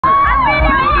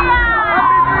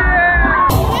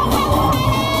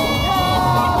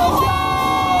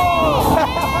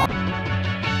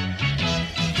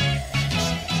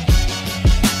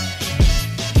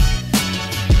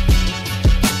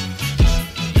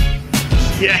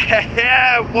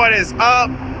Yeah, what is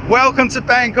up? Welcome to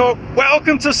Bangkok.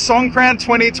 Welcome to Songkran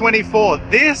 2024.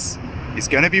 This is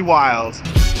going to be wild.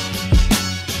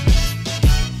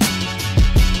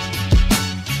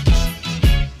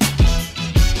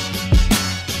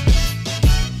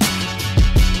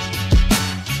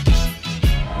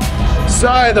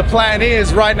 So the plan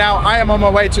is, right now I am on my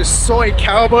way to Soi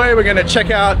Cowboy. We're gonna check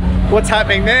out what's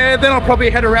happening there. Then I'll probably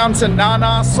head around to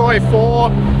Nana, Soi 4,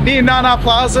 near Nana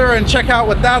Plaza, and check out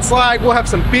what that's like. We'll have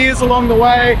some beers along the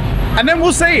way, and then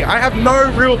we'll see. I have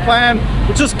no real plan.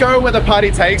 We'll just go where the party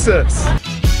takes us.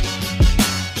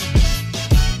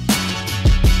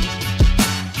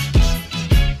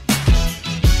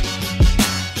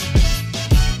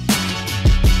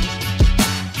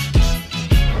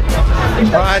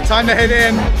 Alright, time to head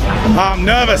in. I'm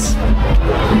nervous.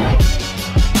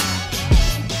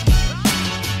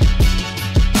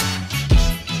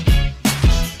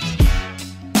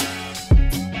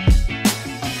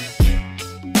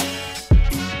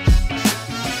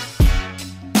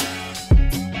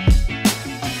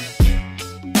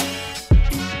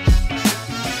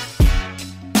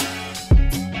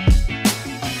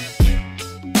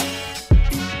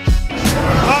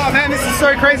 Oh man, this is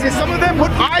so crazy. Some of them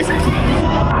put ice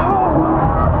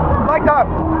like that.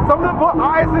 Some of them put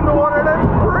ice in the water. That's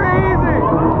crazy.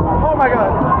 Oh my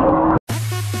god.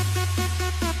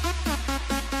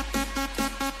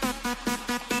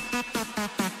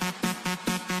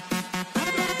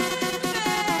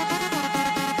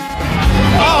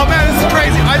 Oh man, this is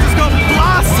crazy. I just got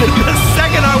blasted the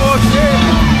second I walked in.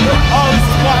 Oh, this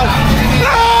is wild.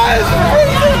 Ah, it's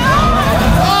crazy.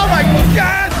 Oh my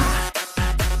god.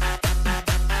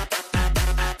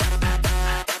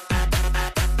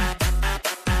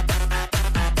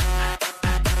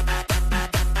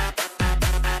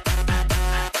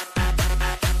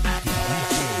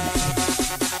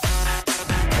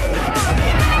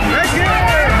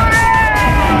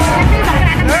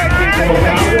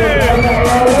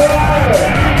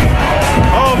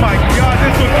 Oh my god,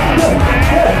 this looks...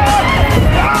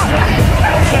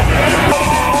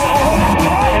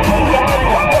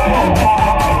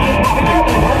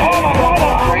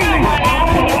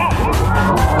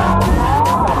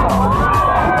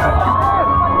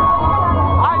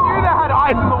 I knew they had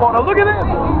ice in the water, look at this!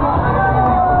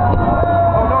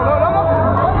 Oh no, no, no, no!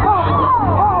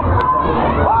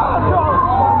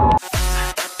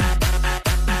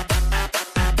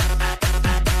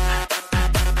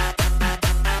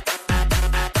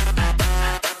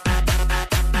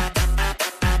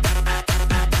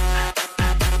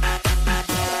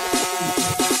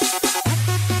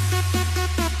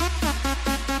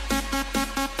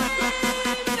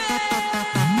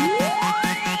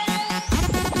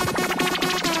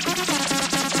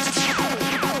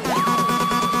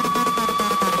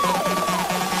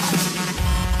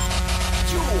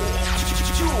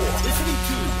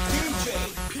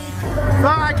 So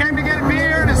I came to get a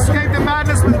beer and escape the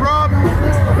madness with Rob.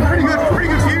 Pretty good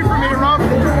view from here, Rob.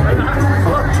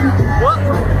 What?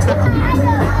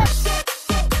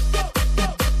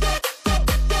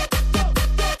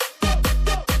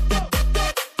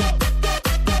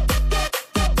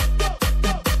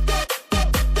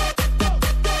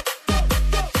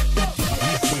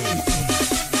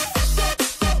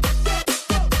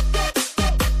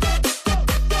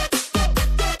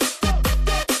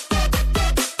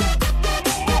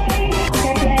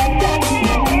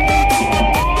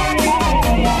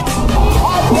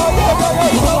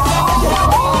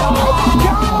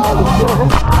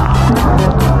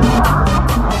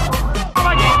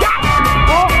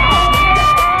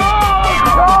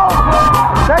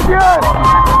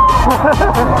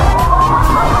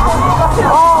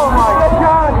 Oh my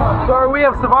god! So we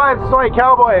have survived Soi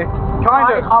Cowboy.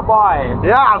 Kind of. Cowboy.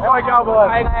 Yeah, Soi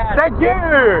Cowboy. Thank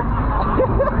you!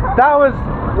 That was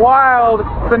wild.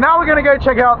 So now we're gonna go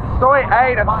check out Soi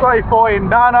 8 and Soi 4 in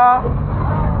Nana.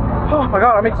 Oh my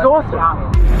god, I'm exhausted.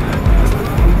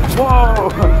 Whoa!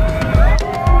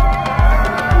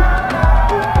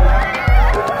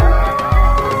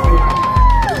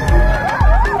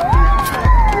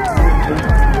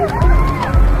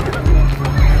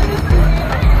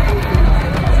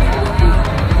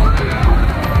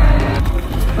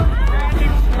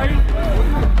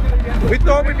 We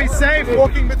thought we'd be safe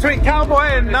walking between Cowboy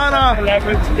and Nana.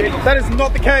 That is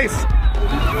not the case.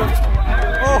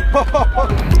 Oh.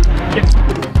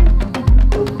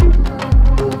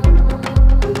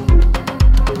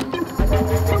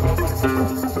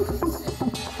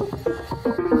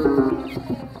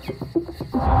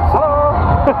 Hello.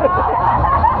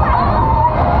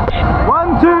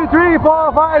 1, 2, 3,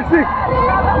 4, 5, 6,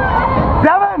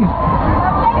 7.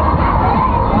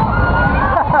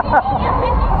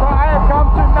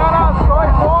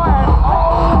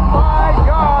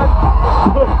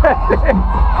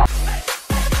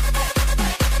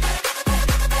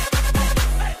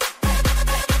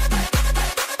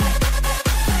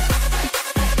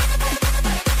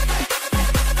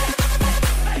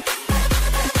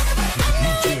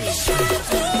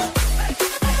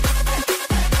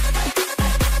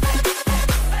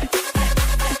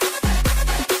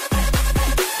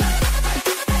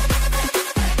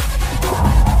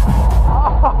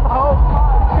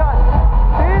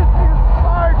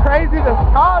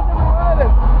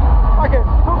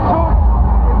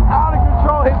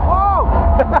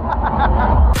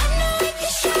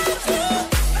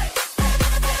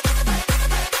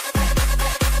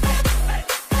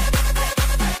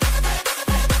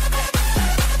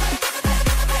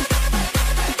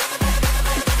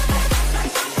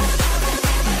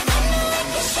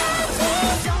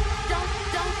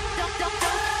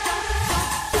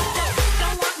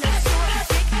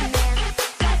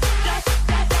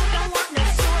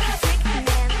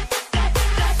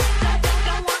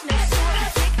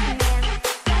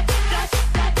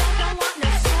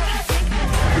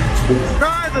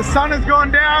 Right, the sun has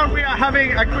gone down. We are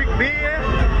having a quick beer.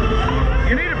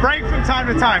 You need a break from time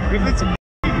to time because it's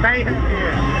mayhem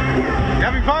here. You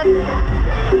having fun?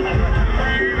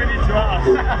 Even into us.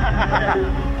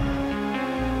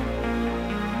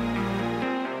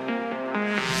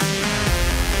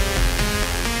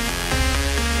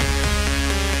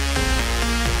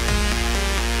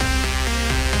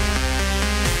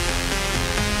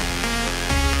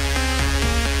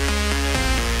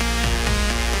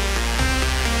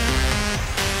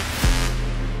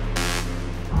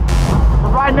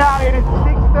 Right now it is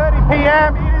 6:30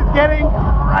 p.m. It is getting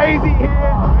crazy here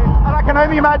and I can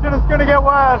only imagine it's going to get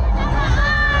worse.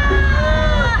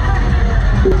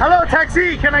 Hello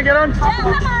taxi, can I get on? Yeah,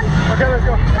 come on. Okay, let's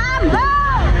go.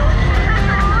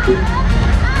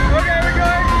 Okay, we're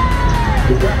going.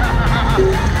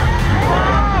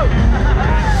 Whoa!